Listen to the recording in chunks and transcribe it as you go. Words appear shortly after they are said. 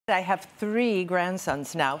I have 3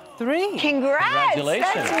 grandsons now. 3. Congrats!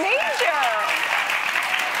 Congratulations. That's major.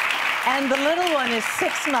 And the little one is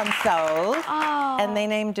 6 months old. Oh. And they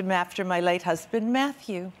named him after my late husband,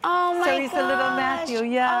 Matthew. Oh, my So he's a little Matthew,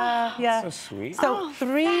 yeah, yeah. So sweet. So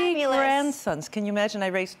 3 fabulous. grandsons. Can you imagine? I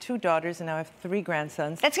raised 2 daughters, and now I have 3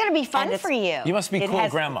 grandsons. That's going to be fun for you. You must be cool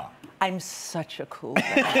grandma. I'm such a cool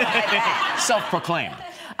grandma. Self-proclaimed.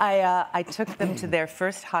 I took them to their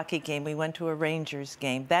first hockey game. We went to a Rangers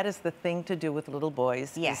game. That is the thing to do with little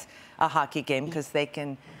boys, is a hockey game, because they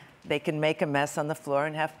can make a mess on the floor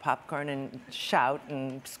and have popcorn and shout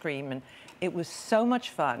and scream. And it was so much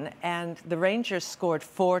fun. And the Rangers scored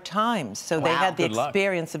 4 times. So they had the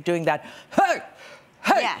experience of doing that. Hey!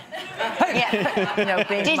 Hey! Yeah. Hey! Yeah. You know,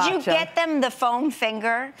 being Did macho. you get them the foam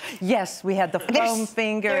finger? Yes, we had the foam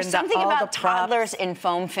finger. There's and something all about the props. toddlers in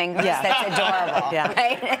foam fingers that's adorable. Yeah.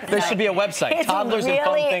 Right? There should be a website, It's Toddlers really and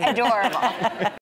Foam Fingers. adorable.